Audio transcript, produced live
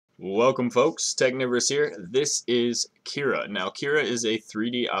Welcome folks, Technivorous here. This is Cura. Now Cura is a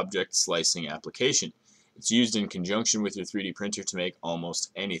 3D object slicing application. It's used in conjunction with your 3D printer to make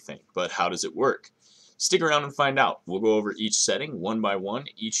almost anything. But how does it work? Stick around and find out. We'll go over each setting one by one,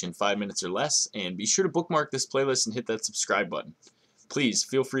 each in 5 minutes or less, and be sure to bookmark this playlist and hit that subscribe button. Please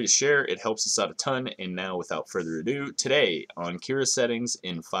feel free to share, it helps us out a ton. And now without further ado, today on Cura settings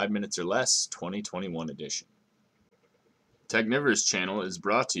in 5 minutes or less 2021 edition. Technivorous channel is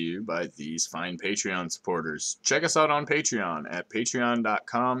brought to you by these fine Patreon supporters. Check us out on Patreon at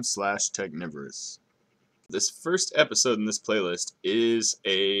patreon.com/technivorous. This first episode in this playlist is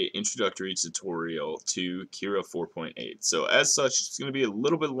a introductory tutorial to Cura 4.8. So as such, it's going to be a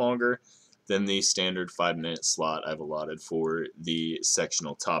little bit longer than the standard 5-minute slot I've allotted for the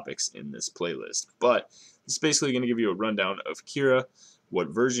sectional topics in this playlist. But it's basically going to give you a rundown of Cura, what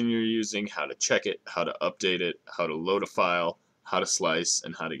version you're using, how to check it, how to update it, how to load a file, how to slice,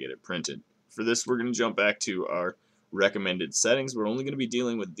 and how to get it printed. For this, we're going to jump back to our recommended settings. We're only going to be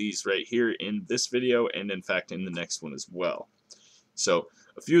dealing with these right here in this video, and in fact in the next one as well. So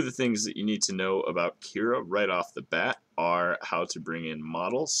a few of the things that you need to know about Cura right off the bat are how to bring in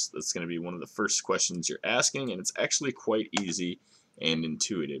models. That's going to be one of the first questions you're asking, and it's actually quite easy and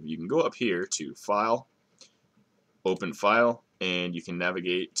intuitive. You can go up here to File, Open File, and you can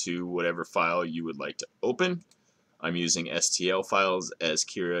navigate to whatever file you would like to open. I'm using STL files as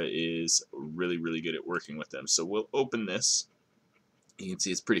Cura is really good at working with them. So we'll open this. You can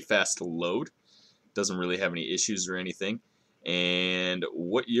see it's pretty fast to load. Doesn't really have any issues or anything. And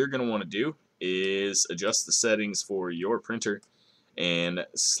what you're going to want to do is adjust the settings for your printer and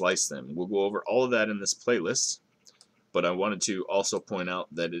slice them. We'll go over all of that in this playlist, but I wanted to also point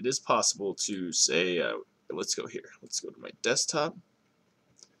out that it is possible to say, let's go here. Let's go to my desktop,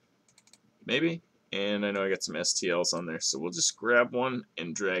 maybe. And I know I got some STLs on there, so we'll just grab one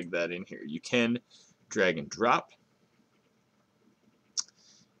and drag that in here. You can drag and drop,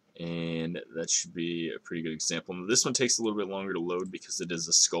 and that should be a pretty good example. Now, this one takes a little bit longer to load because it is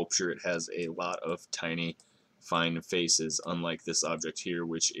a sculpture. It has a lot of tiny, fine faces, unlike this object here,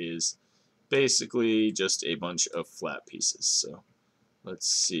 which is basically just a bunch of flat pieces. So let's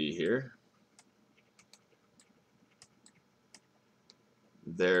see here.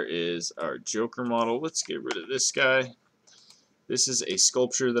 There is our Joker model. Let's get rid of this guy. This is a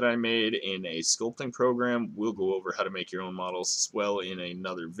sculpture that I made in a sculpting program. We'll go over how to make your own models as well in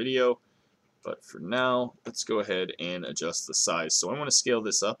another video. But for now, let's go ahead and adjust the size. So I want to scale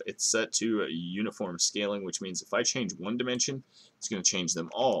this up. It's set to a uniform scaling, which means if I change one dimension, it's going to change them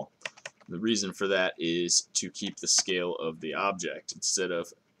all. The reason for that is to keep the scale of the object. Instead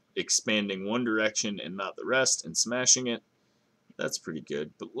of expanding one direction and not the rest and smashing it, that's pretty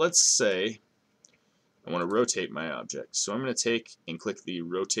good. But let's say I want to rotate my object. So I'm going to take and click the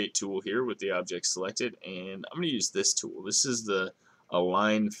rotate tool here with the object selected, and I'm going to use this tool. This is the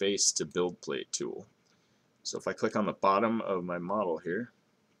align face to build plate tool. So if I click on the bottom of my model here,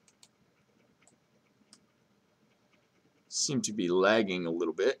 seem to be lagging a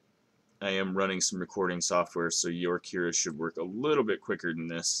little bit. I am running some recording software, so your Cura should work a little bit quicker than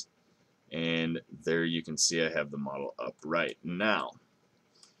this. And there you can see I have the model up right now.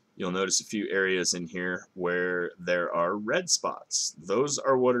 You'll notice a few areas in here where there are red spots. Those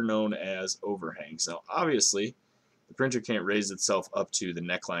are what are known as overhangs. Now obviously the printer can't raise itself up to the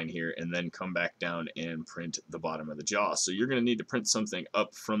neckline here and then come back down and print the bottom of the jaw. So you're going to need to print something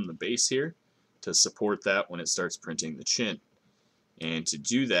up from the base here to support that when it starts printing the chin. And to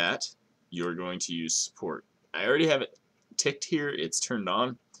do that, you're going to use support. I already have it ticked here. It's turned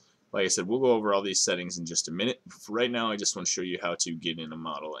on. Like I said, we'll go over all these settings in just a minute. For right now, I just want to show you how to get in a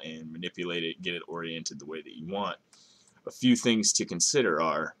model and manipulate it, get it oriented the way that you want. A few things to consider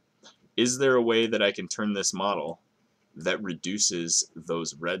are, is there a way that I can turn this model that reduces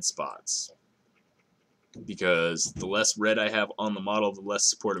those red spots? Because the less red I have on the model, the less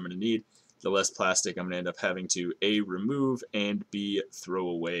support I'm going to need, the less plastic I'm going to end up having to A, remove, and B, throw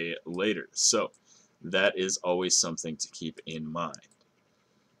away later. So that is always something to keep in mind.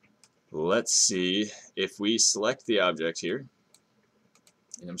 Let's see if we select the object here,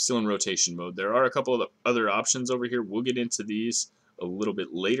 and I'm still in rotation mode. There are a couple of other options over here. We'll get into these a little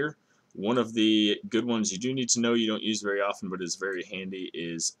bit later. One of the good ones you do need to know, you don't use very often but is very handy,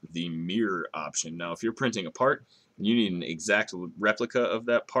 is the mirror option. Now if you're printing a part and you need an exact replica of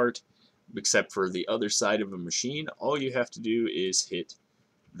that part except for the other side of a machine, all you have to do is hit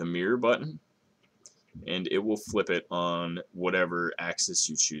the mirror button and it will flip it on whatever axis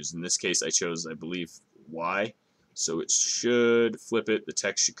you choose. In this case I chose, I believe, Y, so it should flip it. The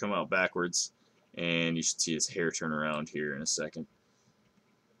text should come out backwards, and you should see his hair turn around here in a second.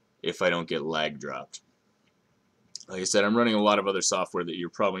 if I don't get lag dropped. Like I said, I'm running a lot of other software that you're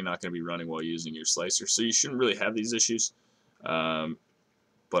probably not going to be running while using your slicer, so you shouldn't really have these issues.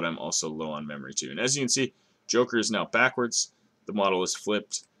 But I'm also low on memory too. And as you can see, Joker is now backwards, the model is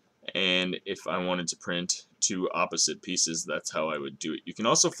flipped, and if I wanted to print two opposite pieces, that's how I would do it. You can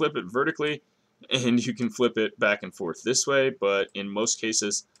also flip it vertically, and you can flip it back and forth this way, but in most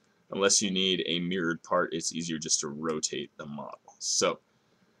cases, unless you need a mirrored part, it's easier just to rotate the model. So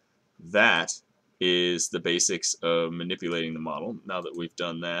that is the basics of manipulating the model. Now that we've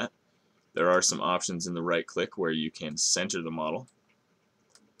done that, there are some options in the right click where you can center the model,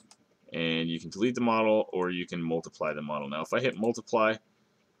 and you can delete the model or you can multiply the model. Now if I hit multiply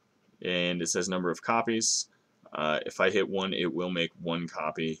and it says number of copies, if I hit 1, it will make 1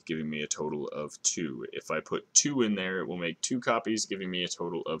 copy, giving me a total of 2. If I put 2 in there, it will make 2 copies, giving me a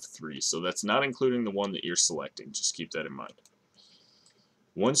total of 3. So that's not including the one that you're selecting. Just keep that in mind.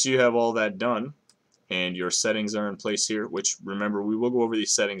 Once you have all that done and your settings are in place here, which remember we will go over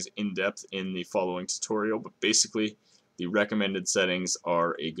these settings in depth in the following tutorial, but basically the recommended settings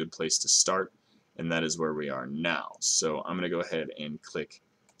are a good place to start, and that is where we are now. So I'm going to go ahead and click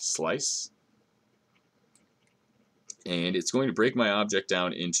Slice, and it's going to break my object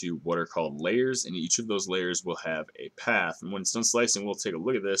down into what are called layers, and each of those layers will have a path. And when it's done slicing, we'll take a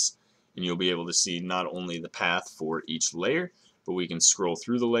look at this, and you'll be able to see not only the path for each layer, but we can scroll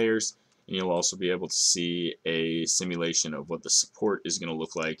through the layers, and you'll also be able to see a simulation of what the support is going to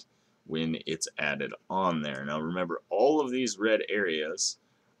look like when it's added on there. Now remember, all of these red areas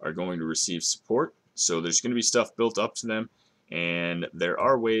are going to receive support, so there's going to be stuff built up to them, and there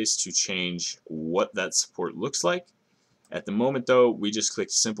are ways to change what that support looks like. At the moment though, we just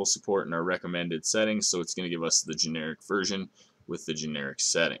clicked simple support in our recommended settings, so it's going to give us the generic version with the generic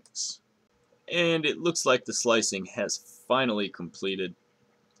settings. And it looks like the slicing has finally completed.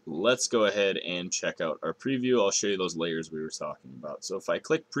 Let's go ahead and check out our preview. I'll show you those layers we were talking about. So if I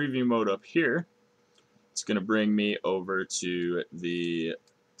click preview mode up here, it's going to bring me over to the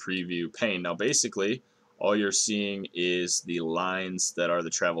preview pane. Now basically, all you're seeing is the lines that are the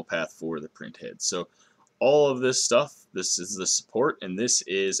travel path for the print head. So all of this stuff, this is the support, and this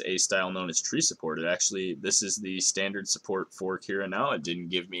is a style known as tree support. This is the standard support for Cura now. It didn't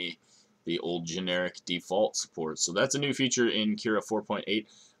give me the old generic default support. So that's a new feature in Cura 4.8.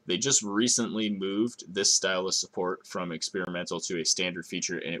 They just recently moved this style of support from experimental to a standard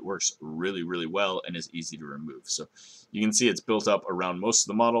feature, and it works really, really well and is easy to remove. So you can see it's built up around most of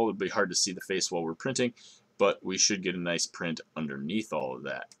the model. It'd be hard to see the face while we're printing, but we should get a nice print underneath all of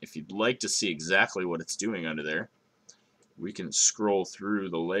that. If you'd like to see exactly what it's doing under there, we can scroll through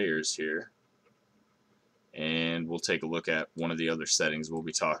the layers here, and we'll take a look at one of the other settings we'll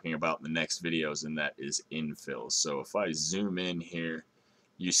be talking about in the next videos, and that is infill. So if I zoom in here,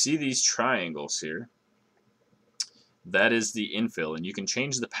 you see these triangles here. That is the infill, and you can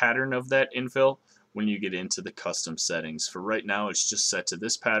change the pattern of that infill when you get into the custom settings. For right now, it's just set to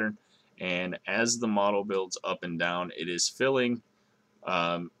this pattern, and as the model builds up and down, it is filling,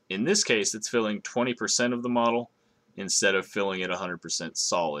 in this case, it's filling 20% of the model instead of filling it 100%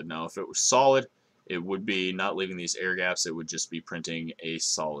 solid. Now, if it was solid, it would be not leaving these air gaps, it would just be printing a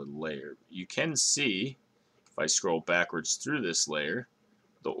solid layer. You can see, if I scroll backwards through this layer,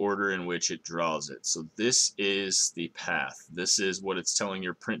 the order in which it draws it. So this is the path. This is what it's telling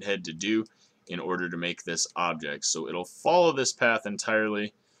your print head to do in order to make this object. So it'll follow this path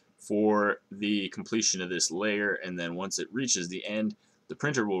entirely for the completion of this layer, and then once it reaches the end, the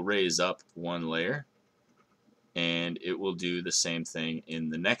printer will raise up one layer, and it will do the same thing in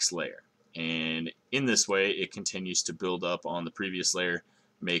the next layer. And in this way, it continues to build up on the previous layer,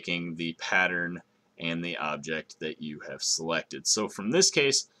 making the pattern and the object that you have selected. So from this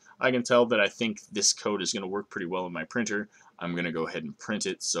case, I can tell that I think this code is going to work pretty well in my printer. I'm going to go ahead and print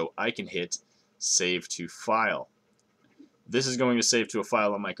it, so I can hit Save to File. This is going to save to a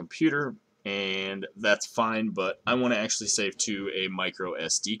file on my computer, and that's fine, but I want to actually save to a micro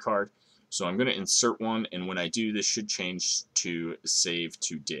SD card. So I'm going to insert one, and when I do, this should change to Save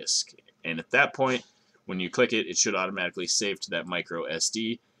to Disk. And at that point, when you click it, it should automatically save to that micro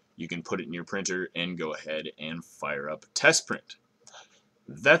SD. You can put it in your printer and go ahead and fire up test print.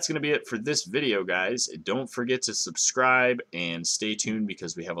 That's going to be it for this video, guys. Don't forget to subscribe and stay tuned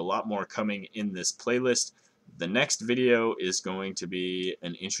because we have a lot more coming in this playlist. The next video is going to be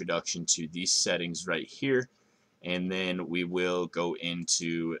an introduction to these settings right here, and then we will go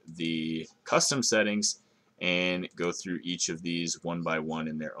into the custom settings and go through each of these one by one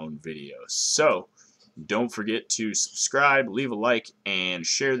in their own videos. So don't forget to subscribe, leave a like, and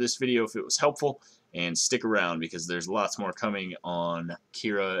share this video if it was helpful, and stick around because there's lots more coming on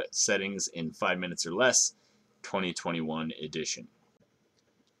Cura settings in 5 minutes or less, 2021 edition.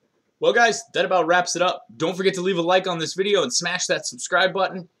 Well guys, that about wraps it up. Don't forget to leave a like on this video and smash that subscribe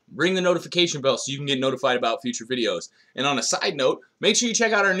button. Ring the notification bell so you can get notified about future videos. And on a side note, make sure you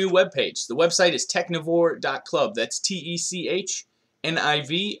check out our new webpage. The website is technivore.club. That's technivore.club. And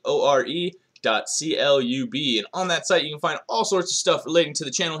on that site you can find all sorts of stuff relating to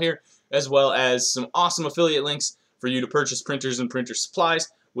the channel here, as well as some awesome affiliate links for you to purchase printers and printer supplies,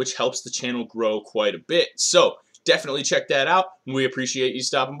 which helps the channel grow quite a bit. So definitely check that out, and we appreciate you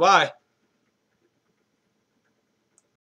stopping by.